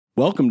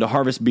Welcome to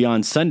Harvest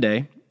Beyond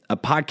Sunday, a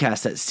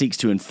podcast that seeks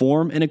to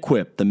inform and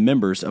equip the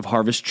members of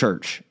Harvest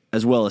Church,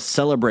 as well as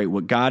celebrate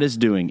what God is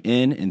doing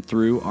in and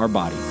through our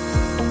body.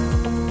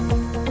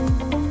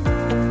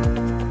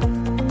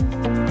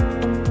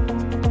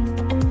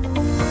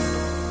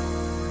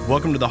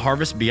 Welcome to the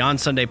Harvest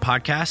Beyond Sunday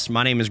podcast.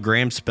 My name is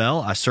Graham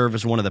Spell. I serve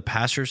as one of the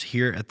pastors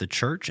here at the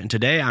church, and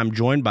today I'm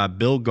joined by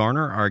Bill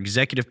Garner, our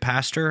executive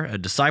pastor, a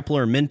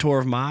discipler and mentor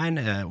of mine,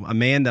 a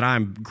man that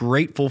I'm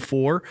grateful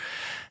for.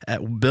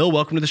 Bill,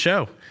 welcome to the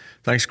show.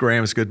 Thanks,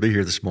 Graham. It's good to be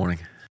here this morning.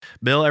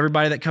 Bill,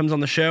 everybody that comes on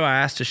the show, I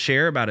asked to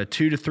share about a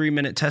 2 to 3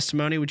 minute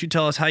testimony. Would you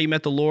tell us how you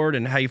met the Lord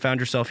and how you found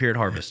yourself here at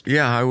Harvest?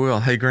 Yeah, I will.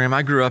 Hey, Graham,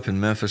 I grew up in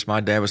Memphis.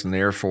 My dad was in the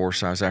Air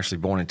Force. I was actually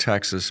born in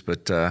Texas,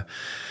 but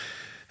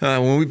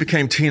when we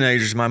became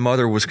teenagers, my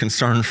mother was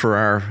concerned for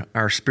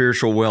our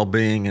spiritual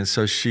well-being, and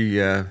so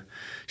she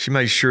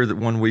made sure that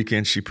one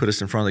weekend she put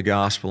us in front of the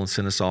gospel and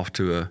sent us off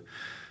to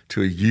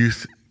a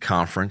youth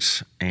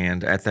conference.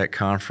 And at that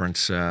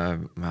conference,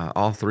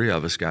 all three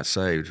of us got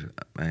saved.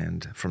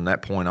 And from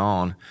that point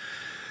on,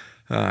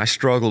 I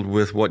struggled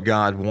with what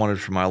God wanted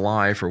for my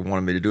life or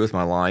wanted me to do with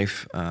my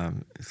life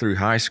through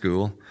high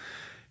school,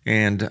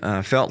 and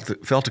felt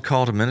a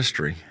call to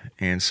ministry.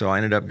 And so I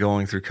ended up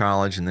going through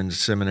college and then to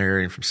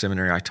seminary, and from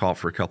seminary I taught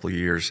for a couple of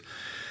years.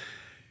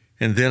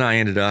 And then I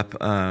ended up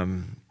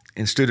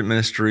in student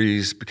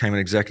ministries, became an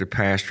executive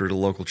pastor at a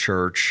local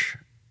church.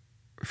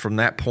 From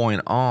that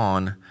point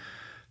on,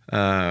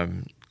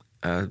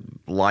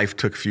 life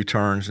took a few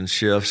turns and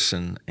shifts,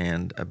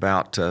 and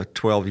about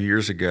 12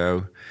 years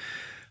ago,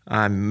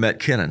 I met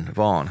Kenan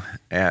Vaughn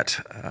at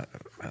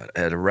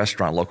a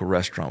restaurant, local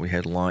restaurant. We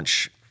had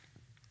lunch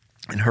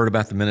and heard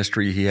about the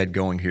ministry he had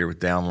going here with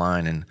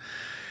Downline. And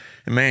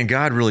man,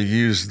 God really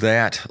used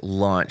that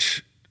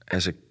lunch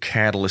as a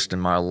catalyst in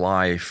my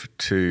life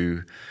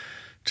to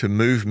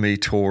move me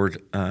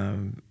toward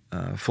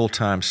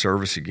full-time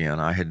service again.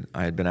 I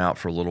had been out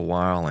for a little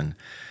while and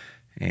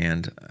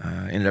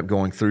ended up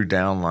going through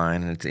Downline.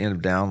 And at the end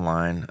of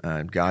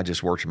Downline, God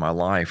just worked in my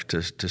life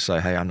to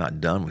say, hey, I'm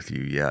not done with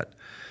you yet.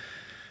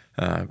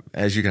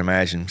 As you can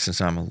imagine,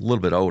 since I'm a little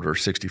bit older,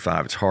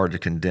 65, it's hard to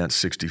condense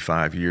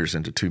 65 years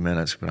into 2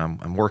 minutes, but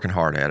I'm working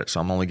hard at it. So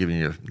I'm only giving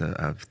you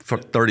a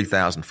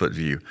 30,000-foot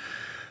view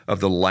of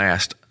the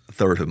last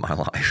third of my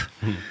life.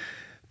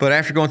 But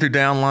after going through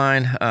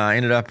Downline, I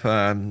ended up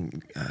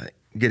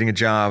getting a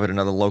job at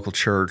another local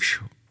church,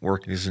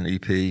 working as an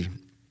EP,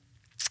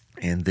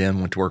 and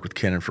then went to work with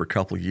Kenan for a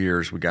couple of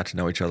years. We got to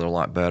know each other a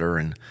lot better,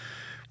 and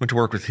went to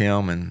work with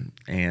him,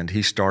 and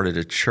he started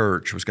a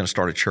church, was going to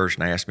start a church,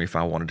 and asked me if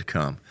I wanted to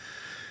come.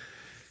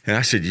 And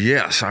I said,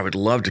 yes, I would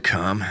love to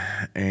come.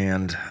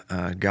 And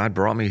God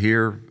brought me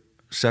here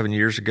 7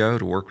 years ago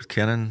to work with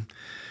Kenan.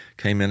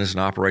 Came in as an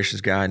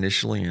operations guy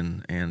initially,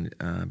 and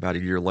about a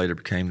year later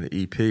became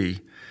the EP.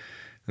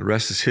 The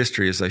rest is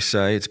history, as they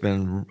say. It's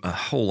been a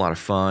whole lot of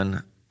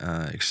fun,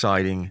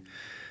 exciting.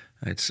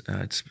 It's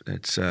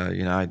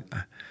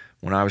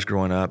when I was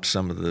growing up,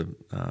 some of the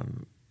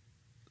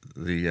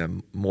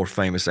more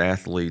famous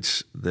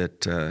athletes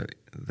that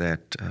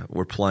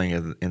were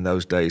playing in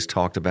those days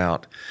talked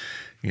about,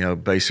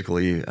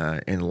 basically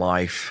in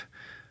life,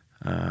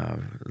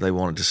 they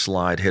wanted to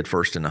slide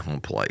headfirst into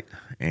home plate.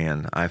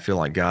 And I feel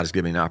like God has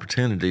given me an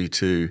opportunity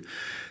to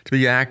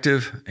be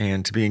active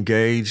and to be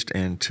engaged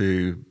and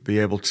to be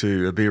able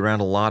to be around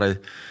a lot of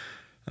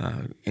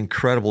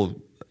incredible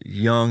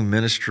young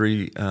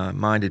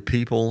ministry-minded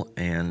people,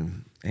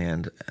 and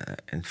in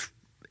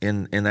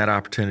that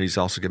opportunity, He's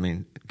also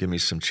given me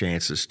some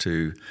chances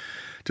to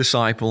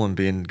disciple and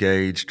be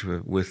engaged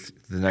with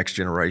the next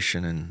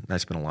generation, and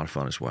that's been a lot of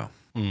fun as well.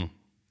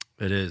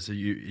 It is.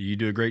 You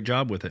do a great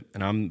job with it,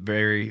 and I'm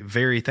very,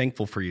 very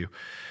thankful for you.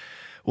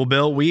 Well,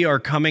 Bill, we are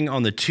coming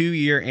on the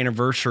 2-year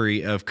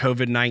anniversary of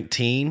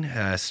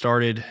COVID-19.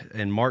 Started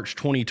in March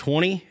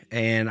 2020,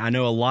 and I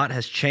know a lot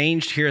has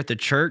changed here at the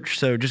church,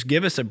 so just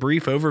give us a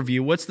brief overview.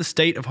 What's the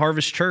state of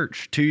Harvest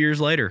Church 2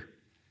 years later?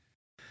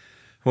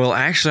 Well,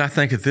 actually, I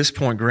think at this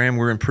point, Graham,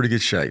 we're in pretty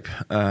good shape.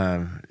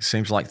 It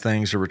seems like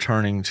things are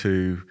returning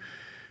to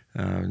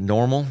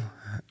normal.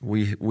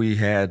 We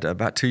had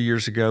about 2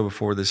 years ago,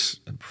 before the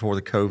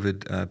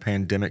COVID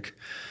pandemic,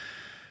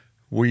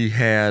 we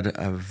had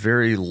a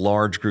very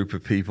large group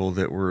of people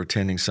that were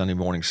attending Sunday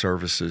morning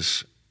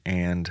services,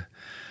 and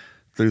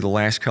through the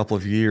last couple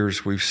of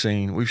years, we've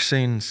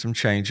seen some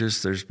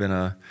changes. There's been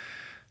a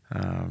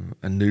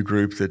new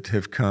group that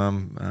have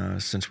come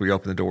since we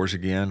opened the doors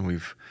again.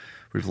 We've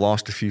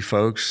lost a few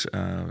folks.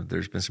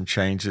 There's been some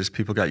changes.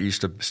 People got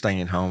used to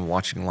staying at home,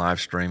 watching live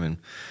stream. And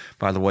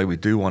by the way, we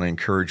do want to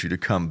encourage you to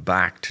come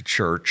back to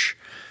church.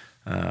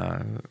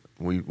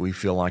 We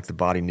feel like the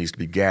body needs to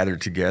be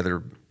gathered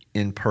together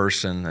in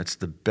person. That's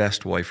the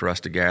best way for us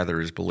to gather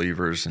as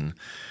believers and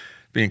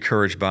be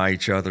encouraged by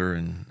each other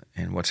and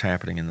what's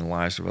happening in the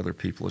lives of other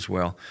people as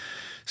well.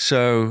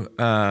 So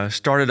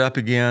started up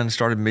again,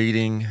 started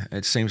meeting.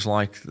 It seems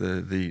like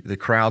the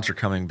crowds are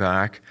coming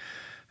back.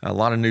 A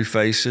lot of new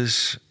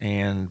faces,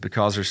 and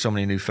because there's so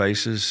many new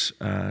faces,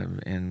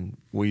 and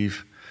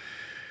we've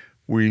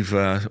We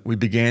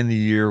began the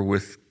year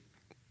with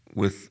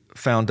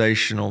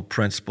foundational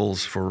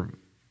principles for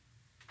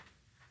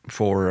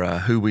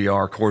who we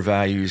are, core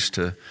values.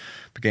 To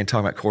begin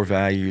talking about core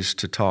values,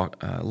 to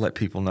let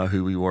people know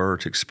who we were,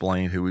 to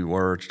explain who we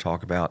were, to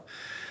talk about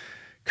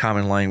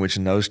common language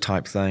and those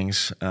type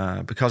things.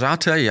 Because I'll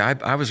tell you,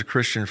 I was a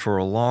Christian for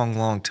a long,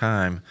 long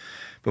time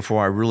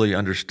before I really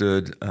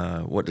understood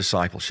what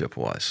discipleship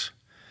was,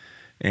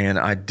 and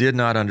I did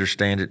not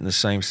understand it in the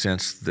same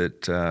sense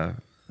that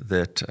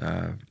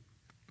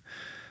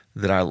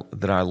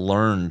I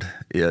learned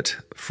it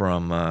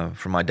from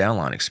my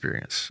downline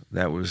experience.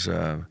 That was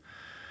a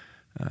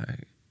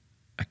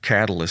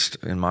catalyst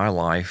in my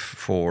life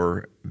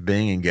for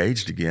being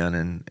engaged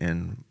again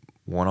in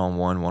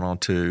one-on-one,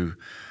 one-on-two,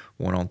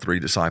 one-on-three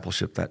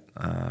discipleship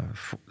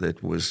that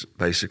was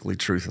basically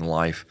truth and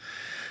life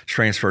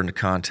transferred into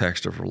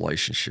context of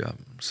relationship.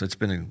 So it's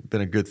been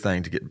a good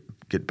thing to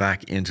get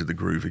back into the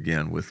groove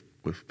again with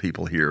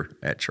people here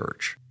at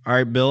church. All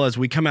right, Bill, as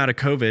we come out of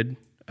COVID,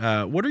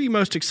 what are you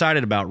most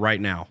excited about right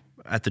now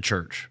at the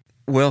church?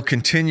 Well,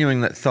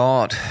 continuing that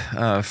thought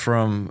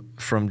from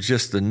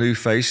just the new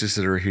faces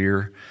that are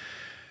here,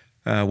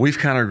 we've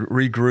kind of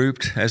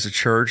regrouped as a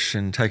church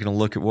and taken a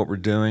look at what we're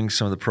doing,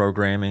 some of the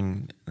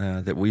programming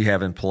that we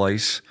have in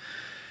place.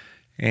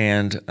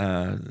 And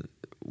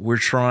we're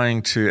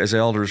trying to, as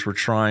elders,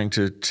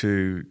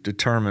 to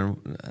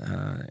determine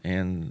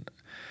and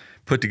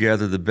put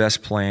together the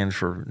best plan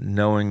for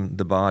knowing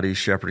the body,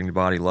 shepherding the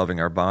body, loving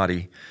our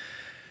body.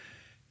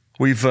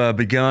 We've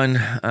begun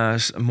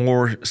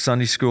more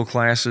Sunday school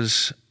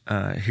classes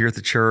here at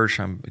the church.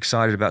 I'm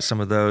excited about some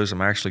of those.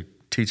 I'm actually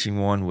teaching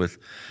one with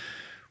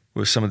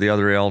some of the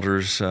other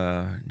elders,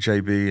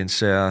 JB and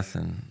Seth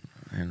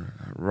and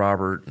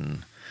Robert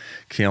and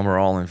Kim are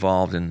all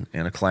involved in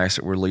a class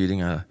that we're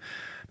leading. I'm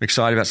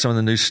excited about some of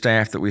the new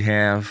staff that we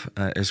have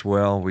as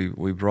well.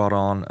 We brought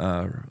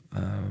on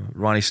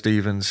Ronnie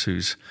Stevens,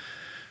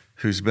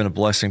 who's been a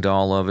blessing to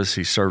all of us.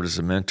 He served as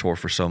a mentor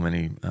for so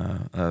many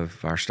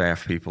of our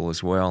staff people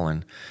as well,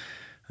 and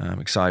I'm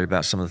excited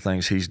about some of the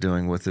things he's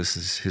doing with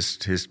us,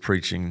 his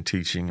preaching and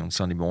teaching on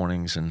Sunday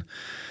mornings, and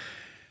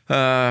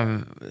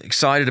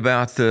excited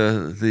about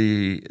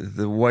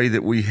the way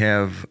that we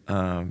have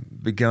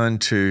begun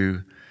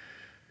to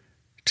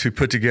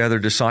put together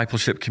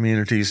discipleship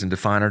communities and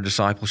define our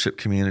discipleship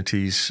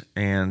communities.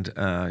 And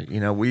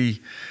we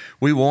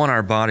want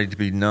our body to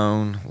be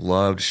known,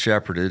 loved,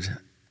 shepherded.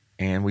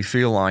 And we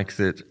feel like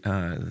that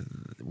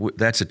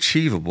that's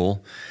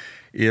achievable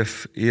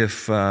if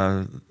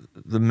the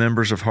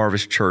members of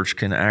Harvest Church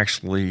can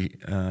actually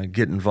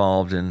get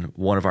involved in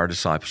one of our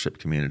discipleship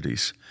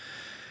communities.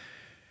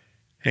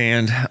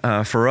 And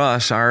for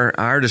us,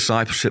 our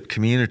discipleship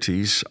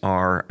communities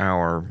are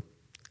our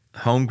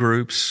home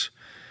groups,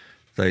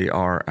 they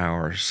are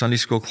our Sunday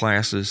school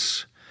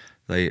classes,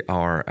 they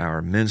are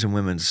our men's and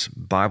women's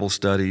Bible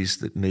studies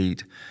that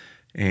meet.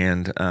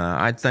 And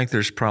I think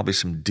there's probably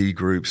some D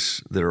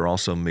groups that are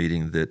also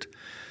meeting that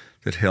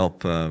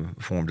help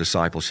form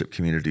discipleship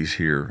communities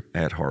here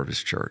at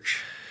Harvest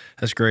Church.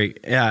 That's great.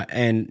 Yeah,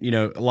 and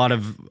a lot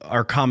of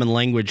our common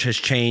language has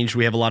changed.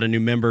 We have a lot of new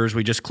members.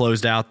 We just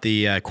closed out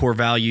the Core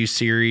Value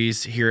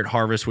series here at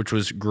Harvest, which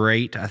was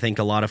great. I think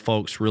a lot of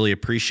folks really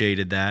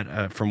appreciated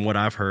that from what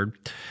I've heard.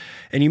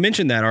 And you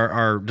mentioned that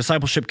our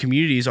discipleship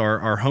communities are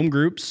our home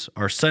groups,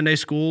 our Sunday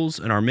schools,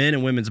 and our men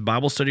and women's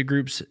Bible study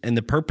groups. And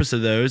the purpose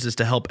of those is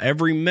to help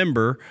every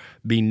member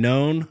be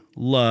known,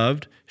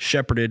 loved,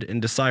 shepherded, and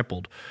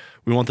discipled.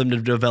 We want them to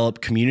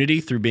develop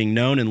community through being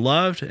known and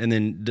loved, and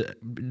then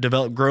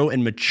grow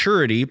in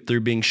maturity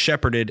through being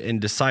shepherded and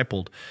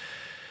discipled.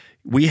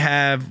 We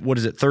have,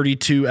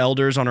 32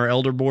 elders on our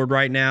elder board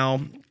right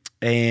now,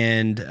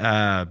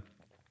 and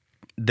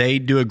they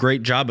do a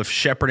great job of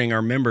shepherding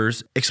our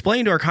members.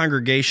 Explain to our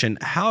congregation,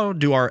 how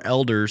do our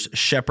elders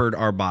shepherd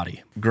our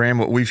body? Graham,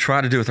 what we've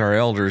tried to do with our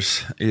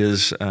elders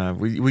is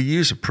we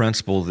use a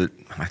principle that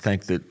I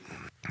think that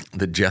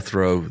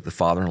Jethro, the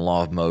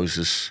father-in-law of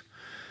Moses,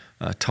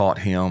 taught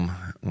him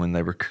when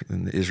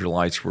the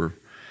Israelites were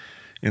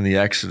in the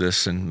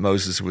Exodus, and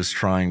Moses was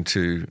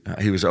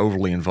he was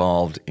overly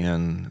involved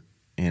in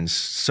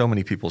so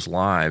many people's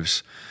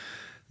lives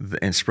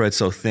and spread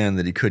so thin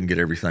that he couldn't get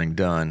everything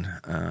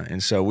done.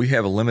 And so we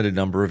have a limited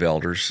number of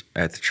elders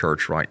at the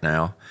church right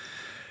now,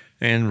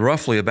 and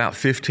roughly about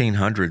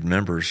 1,500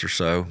 members or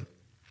so.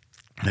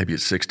 Maybe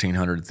it's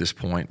 1,600 at this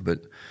point, but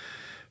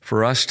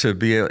for us to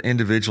be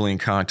individually in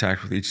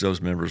contact with each of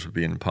those members would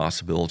be an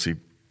impossibility.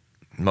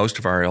 Most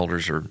of our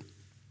elders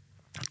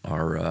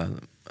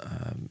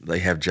they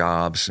have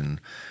jobs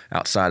and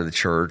outside of the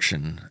church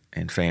and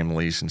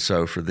families, and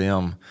so for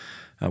them,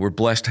 we're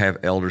blessed to have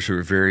elders who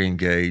are very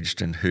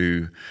engaged and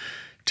who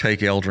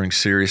take eldering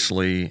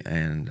seriously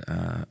and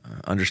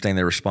understand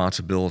their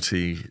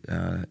responsibility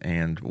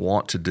and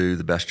want to do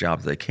the best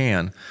job they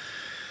can.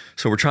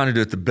 So we're trying to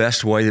do it the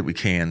best way that we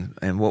can.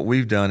 And what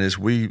we've done is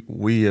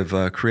we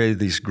have created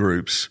these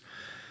groups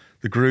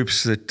the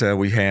groups that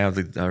we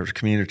have, our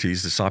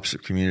communities, the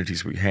discipleship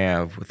communities we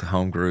have with the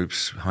home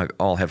groups,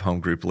 all have home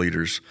group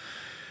leaders.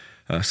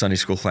 Sunday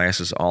school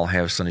classes all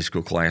have Sunday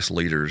school class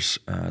leaders.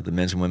 The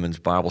men's and women's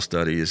Bible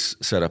study is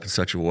set up in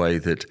such a way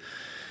that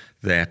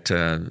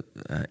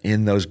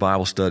in those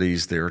Bible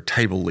studies there are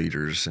table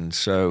leaders. And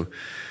so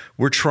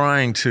we're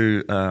trying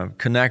to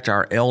connect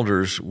our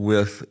elders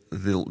with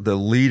the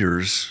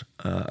leaders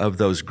of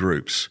those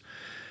groups.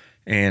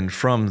 And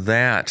from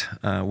that,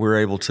 we're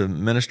able to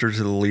minister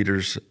to the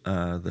leaders,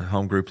 the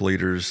home group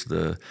leaders,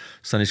 the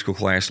Sunday school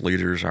class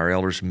leaders. Our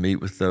elders meet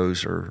with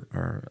those or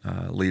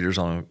leaders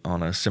on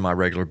a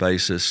semi-regular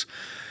basis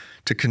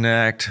to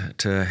connect,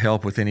 to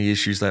help with any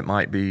issues that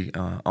might be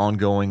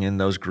ongoing in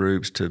those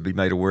groups, to be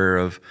made aware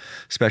of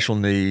special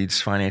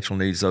needs, financial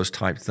needs, those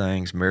type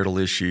things, marital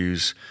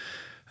issues,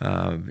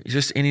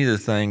 just any of the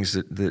things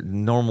the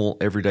normal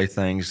everyday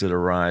things that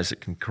arise that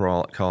can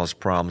cause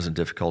problems and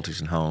difficulties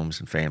in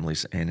homes and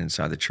families and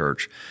inside the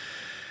church.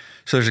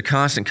 So there's a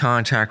constant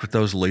contact with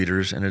those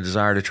leaders and a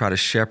desire to try to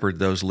shepherd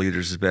those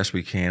leaders as best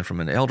we can from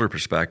an elder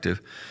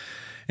perspective,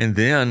 and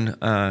then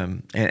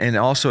and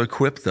also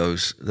equip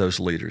those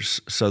leaders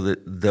so that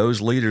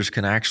those leaders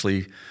can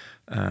actually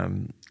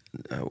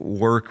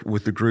work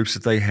with the groups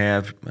that they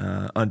have,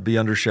 be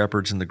under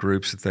shepherds in the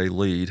groups that they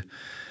lead,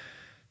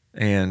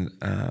 and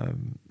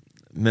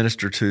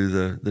minister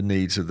to the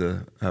needs of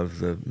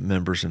the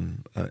members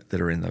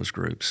that are in those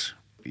groups.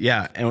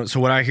 Yeah, and so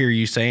what I hear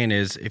you saying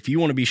is, if you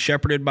want to be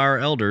shepherded by our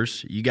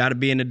elders, you got to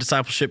be in a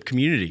discipleship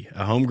community,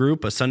 a home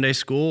group, a Sunday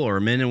school, or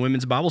a men and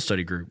women's Bible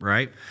study group,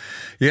 right?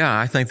 Yeah,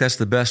 I think that's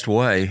the best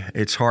way.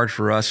 It's hard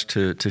for us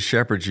to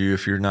shepherd you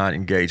if you're not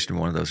engaged in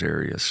one of those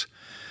areas.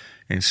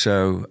 And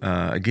so,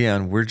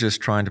 again, we're just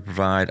trying to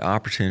provide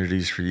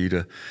opportunities for you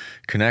to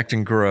connect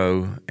and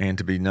grow and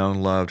to be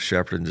known, loved,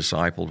 shepherded, and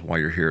discipled while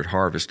you're here at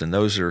Harvest. And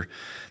those are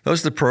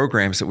the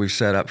programs that we've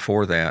set up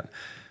for that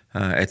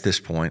at this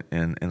point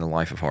in the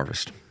life of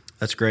Harvest.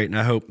 That's great. And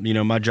I hope,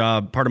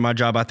 part of my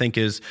job, I think,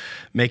 is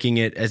making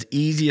it as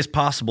easy as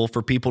possible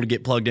for people to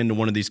get plugged into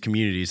one of these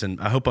communities. And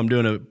I hope I'm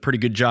doing a pretty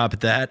good job at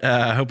that.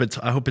 I hope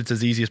it's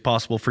as easy as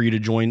possible for you to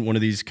join one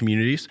of these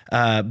communities.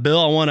 Bill,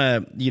 I want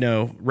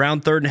to,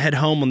 round third and head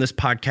home on this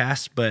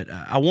podcast, but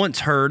I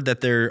once heard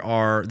that there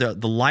are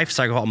the life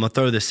cycle. I'm going to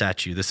throw this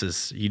at you. This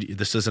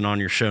isn't on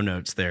your show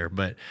notes there,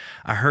 but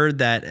I heard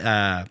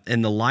that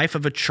in the life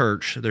of a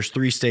church, there's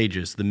 3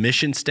 stages: the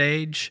mission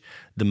stage,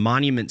 the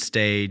monument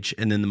stage,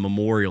 and then the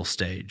memorial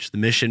stage. The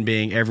mission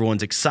being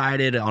everyone's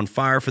excited, on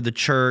fire for the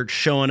church,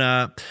 showing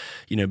up,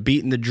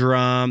 beating the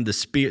drum, the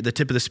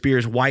tip of the spear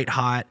is white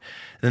hot.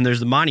 And then there's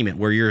the monument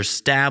where you're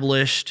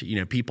established,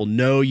 people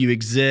know you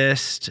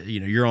exist,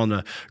 you're on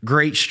a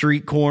great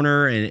street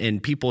corner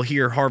and people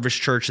hear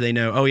Harvest Church, they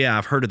know, oh yeah,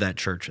 I've heard of that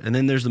church. And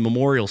then there's the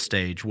memorial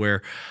stage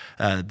where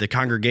the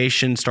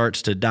congregation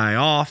starts to die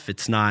off.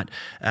 It's not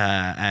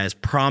as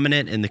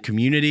prominent in the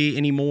community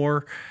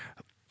anymore.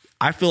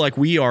 I feel like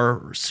we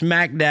are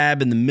smack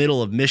dab in the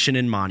middle of mission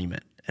and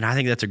monument, and I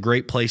think that's a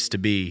great place to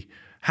be.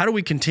 How do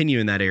we continue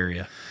in that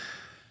area?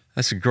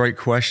 That's a great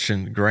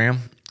question,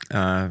 Graham.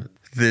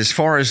 As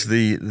far as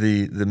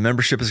the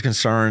membership is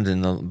concerned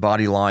and the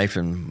body life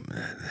and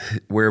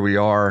where we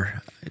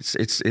are,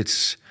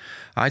 it's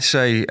I'd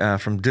say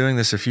from doing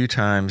this a few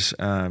times,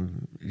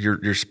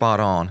 you're spot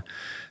on.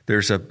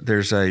 There's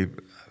a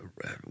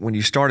when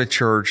you start a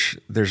church,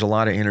 there's a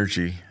lot of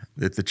energy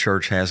that the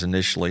church has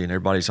initially, and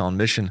everybody's on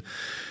mission.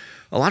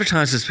 A lot of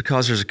times it's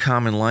because there's a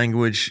common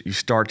language. You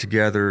start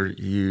together,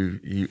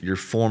 you're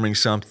forming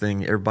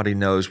something. Everybody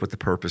knows what the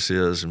purpose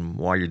is and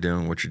why you're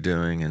doing what you're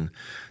doing, and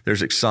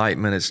there's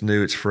excitement. It's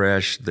new, it's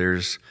fresh.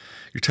 You're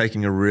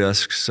taking a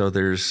risk, so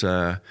there's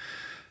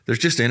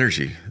just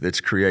energy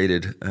that's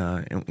created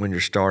when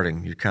you're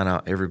starting. You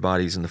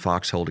everybody's in the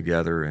foxhole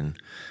together, and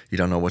you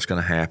don't know what's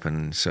going to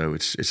happen. So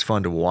it's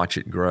fun to watch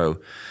it grow.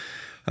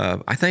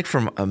 I think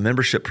from a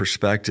membership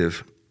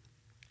perspective,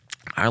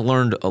 I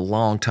learned a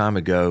long time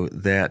ago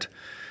that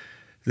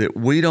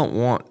we don't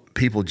want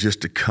people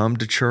just to come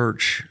to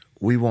church.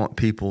 We want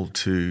people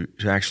to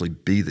actually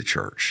be the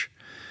church.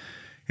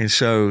 And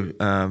so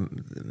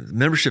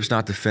membership's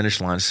not the finish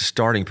line. It's the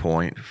starting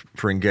point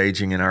for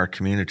engaging in our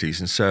communities.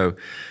 And so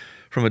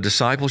from a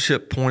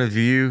discipleship point of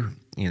view,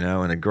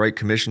 and a Great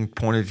Commission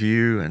point of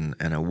view and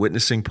a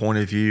witnessing point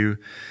of view,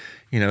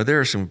 there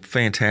are some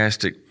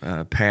fantastic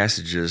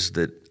passages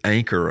that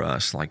anchor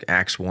us, like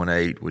Acts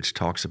 1:8, which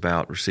talks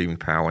about receiving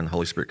power when the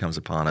Holy Spirit comes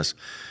upon us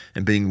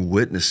and being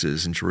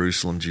witnesses in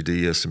Jerusalem,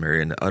 Judea,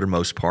 Samaria, and the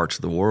uttermost parts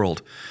of the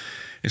world.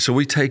 And so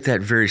we take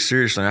that very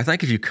seriously. And I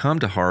think if you come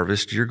to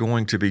Harvest, you're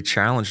going to be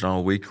challenged on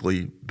a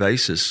weekly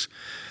basis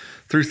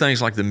through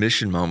things like the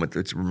mission moment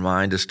that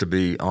remind us to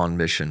be on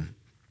mission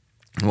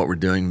and what we're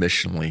doing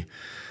missionally,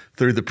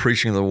 through the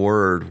preaching of the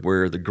Word,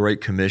 where the Great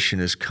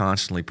Commission is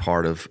constantly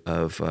part of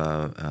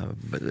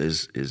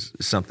is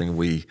something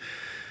we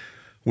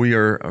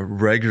are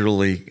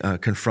regularly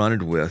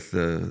confronted with,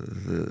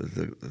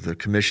 the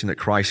commission that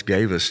Christ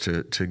gave us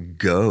to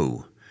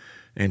go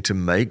and to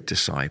make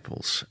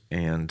disciples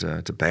and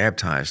to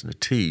baptize and to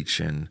teach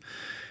and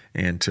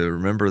to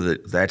remember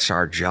that that's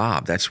our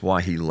job. That's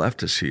why he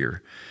left us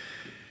here.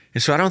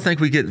 And so I don't think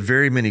we get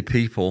very many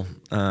people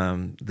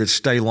that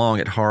stay long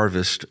at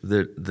Harvest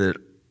that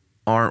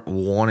aren't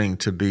wanting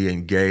to be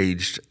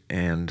engaged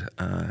and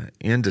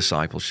in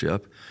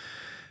discipleship.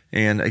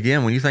 And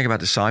again, when you think about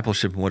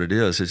discipleship and what it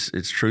is,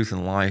 it's truth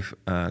and life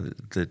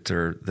that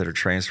are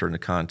transferred in the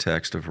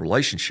context of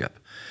relationship.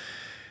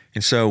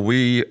 And so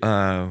we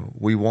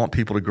want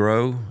people to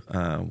grow.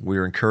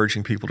 We're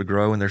encouraging people to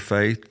grow in their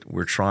faith.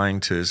 We're trying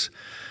to, as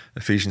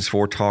Ephesians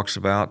 4 talks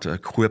about, to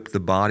equip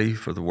the body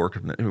for the work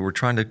of. We're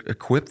trying to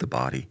equip the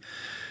body,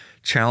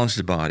 challenge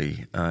the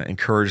body,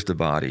 encourage the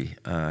body,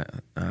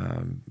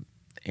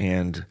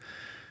 and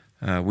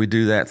we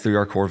do that through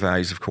our core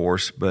values, of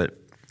course. But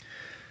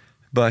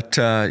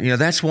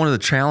that's one of the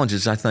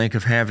challenges, I think,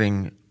 of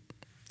having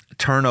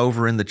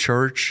turnover in the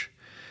church.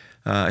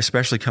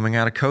 Especially coming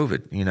out of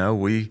COVID.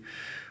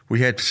 We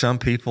had some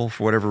people,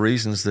 for whatever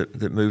reasons,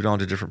 that moved on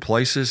to different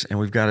places, and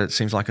we've got, it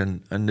seems like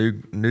a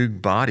new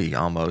body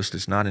almost.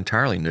 It's not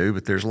entirely new,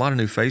 but there's a lot of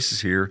new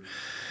faces here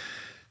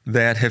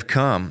that have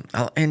come.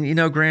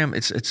 And Graham,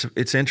 it's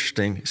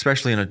interesting,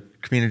 especially in a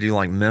community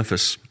like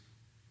Memphis.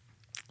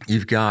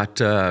 You've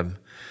got an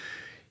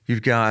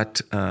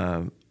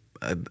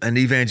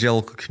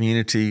evangelical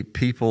community.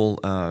 People,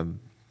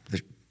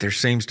 there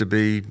seems to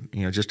be,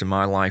 just in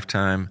my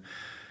lifetime,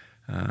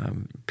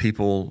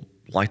 people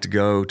like to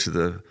go to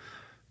the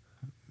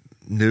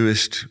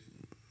newest,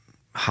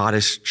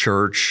 hottest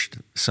church,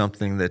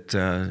 something that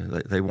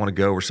they want to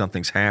go where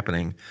something's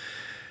happening.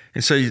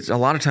 And so a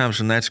lot of times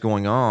when that's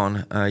going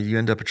on, you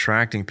end up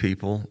attracting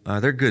people.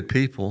 They're good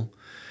people,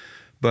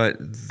 but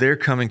they're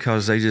coming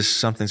because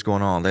something's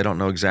going on. They don't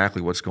know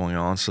exactly what's going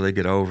on, so they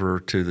get over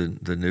to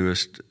the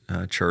newest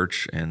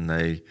church, and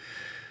they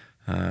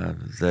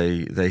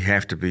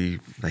have to be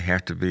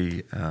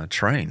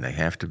trained.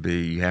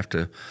 You have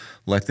to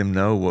let them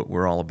know what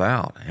we're all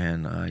about,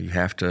 and you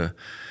have to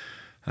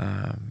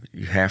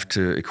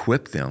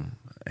equip them.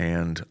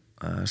 And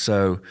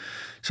so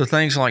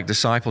things like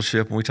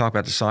discipleship. When we talk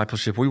about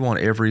discipleship, we want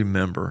every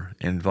member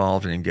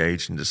involved and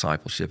engaged in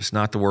discipleship. It's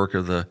not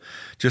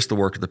just the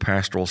work of the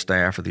pastoral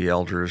staff or the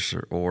elders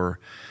or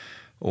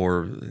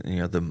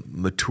the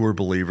mature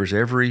believers.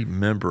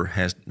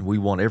 We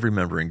want every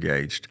member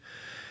engaged.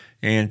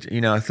 And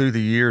through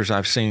the years,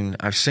 I've seen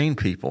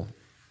people,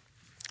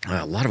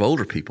 a lot of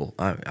older people.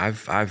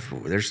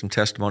 There's some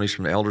testimonies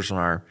from the elders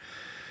on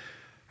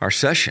our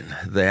session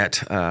that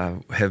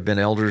have been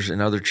elders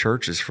in other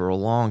churches for a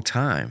long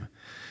time,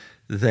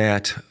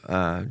 that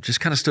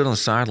just kind of stood on the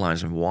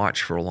sidelines and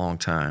watched for a long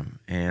time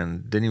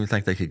and didn't even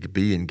think they could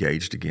be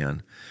engaged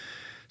again.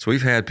 So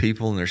we've had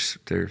people in their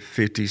 50s,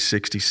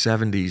 60s,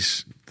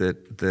 70s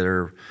that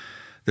are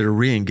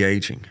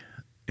re-engaging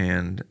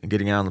and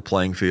getting out on the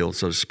playing field,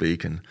 so to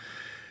speak,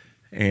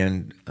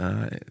 and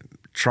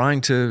trying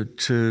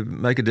to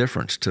make a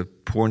difference, to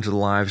pour into the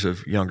lives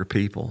of younger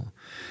people.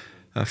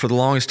 For the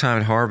longest time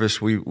at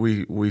Harvest,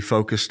 we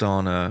focused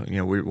on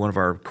one of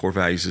our core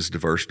values is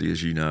diversity,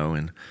 as you know,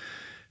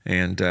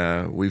 and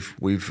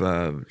we've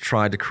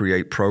tried to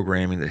create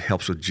programming that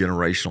helps with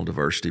generational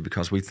diversity,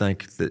 because we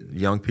think that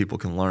young people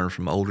can learn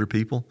from older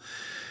people.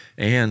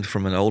 And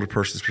from an older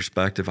person's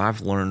perspective,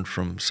 I've learned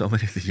from so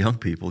many of the young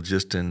people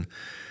just in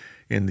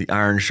the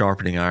iron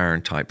sharpening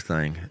iron type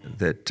thing.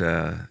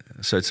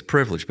 So it's a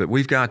privilege. But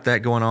we've got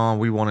that going on.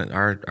 We want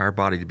our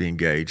body to be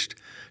engaged,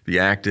 be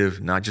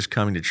active, not just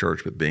coming to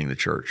church, but being the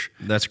church.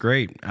 That's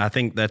great. I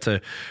think that's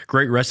a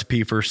great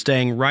recipe for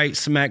staying right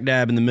smack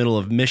dab in the middle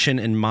of mission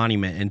and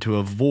monument, and to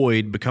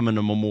avoid becoming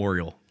a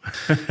memorial.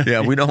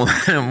 Yeah, we're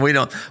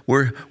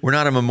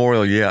not a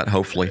memorial yet,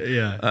 hopefully.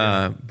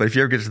 Yeah. But if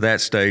you ever get to that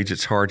stage,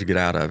 it's hard to get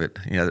out of it.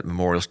 That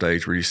memorial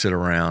stage where you sit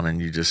around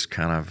and you just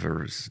kind of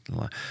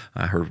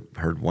I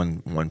heard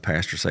one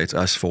pastor say, it's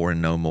us four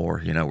and no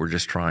more. We're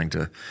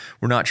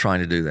not trying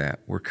to do that.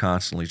 We're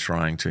constantly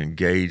trying to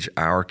engage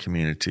our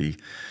community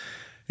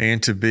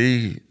and to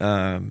be,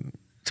 to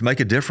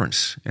make a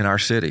difference in our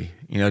city,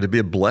 to be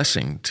a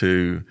blessing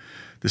to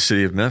the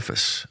city of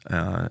Memphis.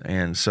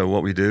 And so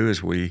what we do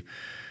is we're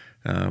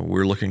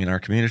looking in our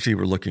community.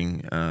 We're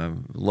looking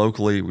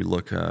locally. We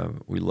look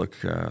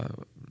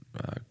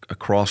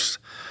across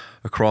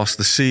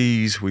the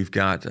seas. We've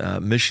got a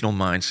missional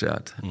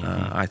mindset,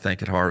 I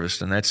think, at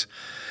Harvest, and that's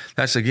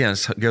again,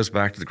 it goes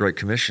back to the Great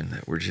Commission,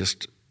 that we're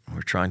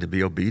trying to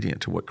be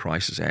obedient to what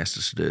Christ has asked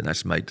us to do, and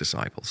that's make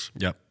disciples.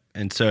 Yep.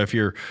 And so if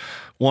you're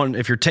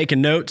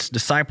taking notes,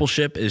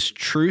 discipleship is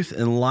truth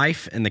and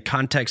life in the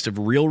context of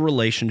real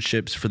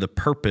relationships for the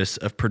purpose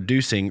of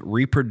producing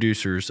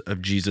reproducers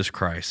of Jesus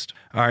Christ.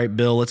 All right,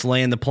 Bill, let's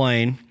land the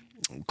plane.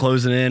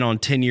 Closing in on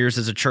 10 years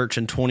as a church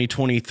in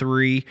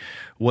 2023.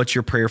 What's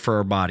your prayer for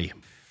our body?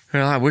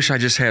 Well, I wish I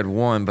just had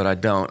one, but I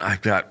don't.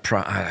 I've got,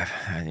 I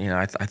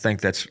think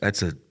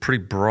that's a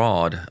pretty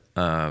broad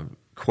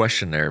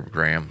question there,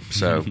 Graham.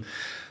 So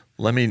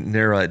Let me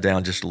narrow it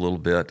down just a little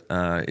bit.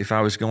 If I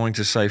was going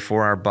to say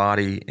for our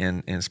body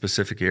in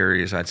specific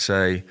areas, I'd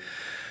say,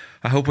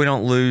 I hope we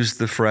don't lose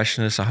the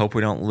freshness. I hope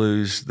we don't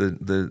lose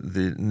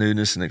the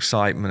newness and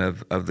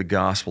excitement of the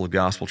gospel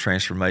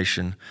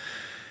transformation.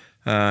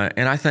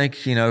 And I think,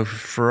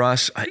 for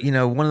us,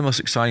 one of the most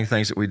exciting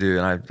things that we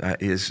do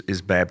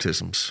is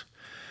baptisms.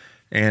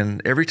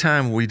 And every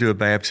time we do a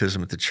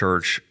baptism at the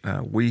church,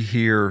 we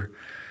hear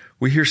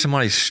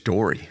somebody's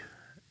story,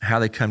 how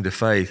they come to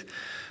faith.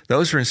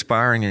 Those are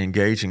inspiring and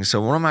engaging.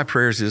 So one of my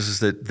prayers is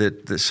that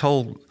that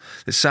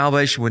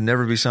salvation would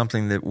never be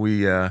something that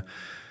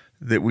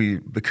we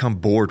become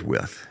bored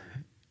with,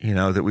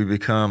 that we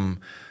become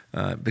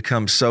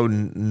so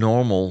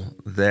normal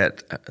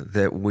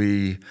that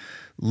we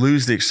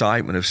lose the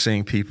excitement of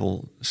seeing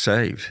people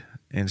saved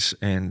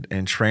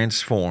and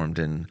transformed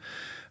and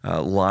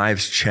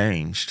lives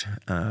changed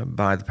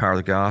by the power of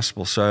the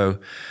gospel. So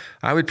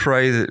I would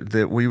pray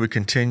that we would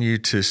continue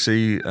to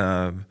see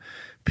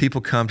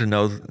people come to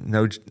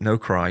know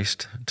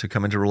Christ, to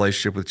come into a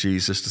relationship with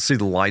Jesus, to see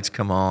the lights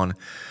come on,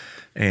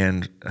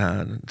 and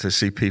to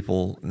see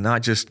people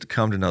not just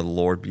come to know the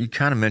Lord, but you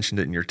kind of mentioned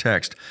it in your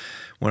text.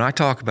 When I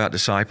talk about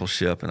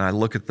discipleship and I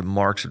look at the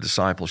marks of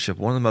discipleship,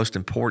 one of the most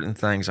important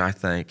things I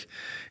think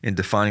in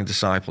defining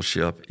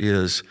discipleship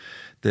is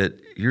that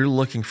you're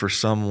looking for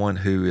someone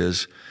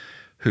who's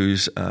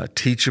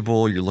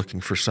teachable. You're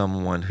looking for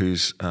someone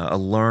who's a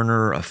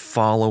learner, a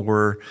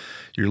follower.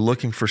 You're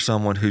looking for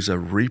someone who's a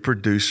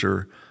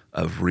reproducer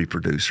of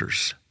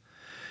reproducers.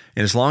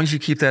 And as long as you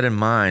keep that in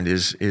mind,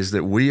 is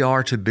that we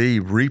are to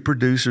be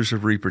reproducers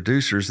of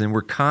reproducers, then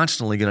we're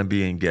constantly going to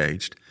be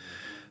engaged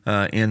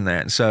in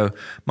that. And so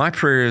my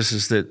prayer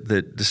is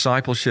that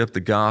discipleship,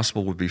 the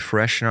gospel, would be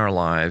fresh in our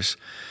lives,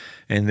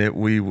 and that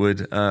we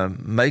would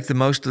make the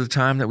most of the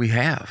time that we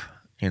have,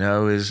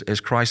 as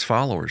Christ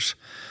followers.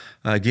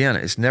 Again,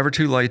 it's never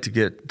too late to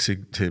get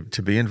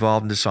to be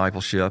involved in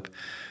discipleship,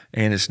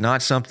 and it's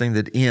not something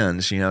that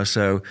ends,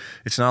 so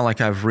it's not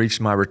like I've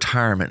reached my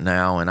retirement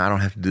now and I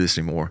don't have to do this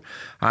anymore.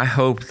 I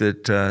hope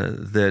that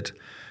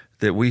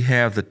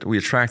we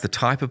attract the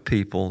type of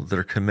people that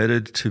are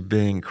committed to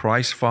being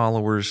Christ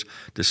followers,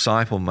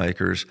 disciple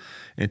makers,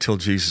 until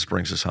Jesus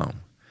brings us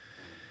home.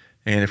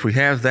 And if we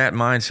have that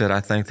mindset,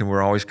 I think then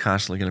we're always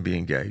constantly going to be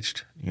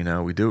engaged.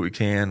 We do what we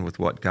can with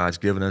what God's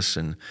given us,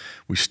 and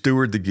we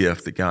steward the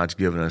gift that God's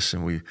given us,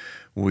 and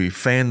we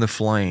fan the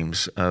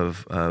flames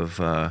of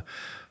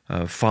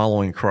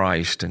following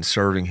Christ and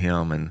serving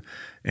Him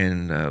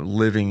and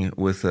living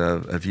with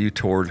a view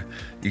toward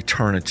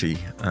eternity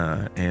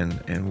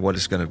and what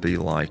it's going to be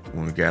like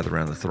when we gather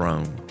around the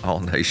throne, all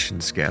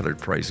nations gathered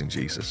praising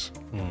Jesus.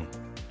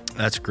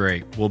 That's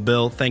great. Well,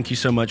 Bill, thank you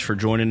so much for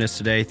joining us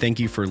today. Thank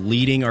you for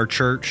leading our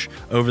church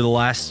over the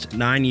last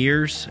 9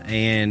 years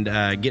and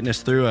getting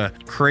us through a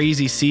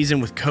crazy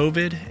season with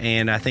COVID.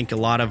 And I think a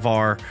lot of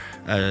our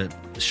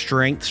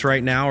strengths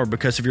right now are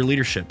because of your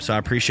leadership. So I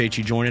appreciate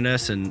you joining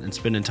us and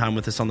spending time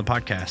with us on the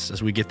podcast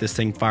as we get this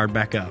thing fired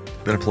back up.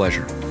 Been a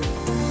pleasure.